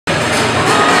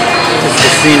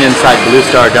scene inside Blue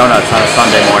Star Donuts on a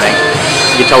Sunday morning.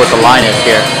 You can tell what the line is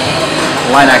here.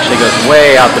 The line actually goes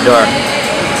way out the door.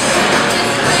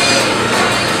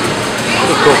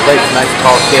 Pretty cool place, nice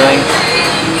tall ceilings.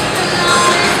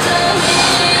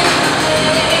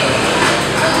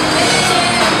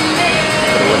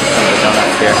 Put a look at some of the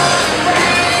donuts here.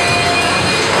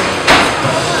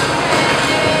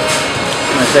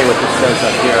 I'm going to say what this says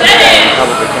up here. You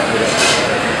probably can't read it.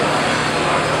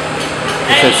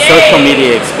 It says social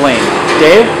media explained.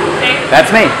 Dave? That's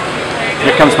me.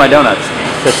 Here comes my donuts.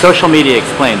 It says social media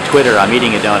explained. Twitter, I'm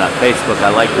eating a donut. Facebook,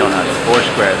 I like donuts.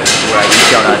 Foursquare, this is where I eat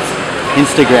donuts.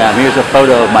 Instagram, here's a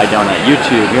photo of my donut.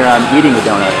 YouTube, here I'm eating a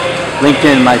donut.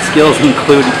 LinkedIn, my skills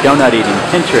include donut eating.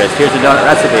 Pinterest, here's a donut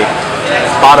recipe.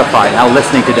 Spotify, now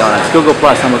listening to donuts. Google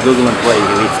Plus, I'm a Google employee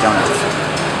who eats donuts.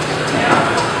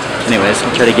 Anyways,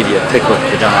 I'll try to give you a quick look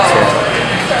at the donuts here.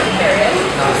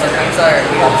 I'm sorry.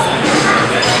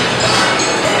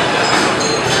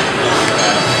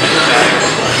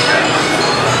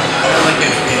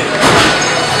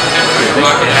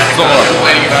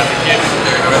 Complaining about the kids.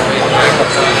 A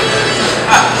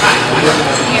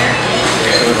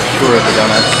little tour of the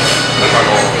donuts.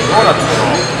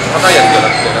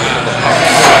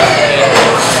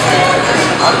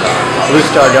 Blue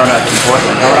Star Donuts in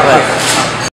Portland. How about that?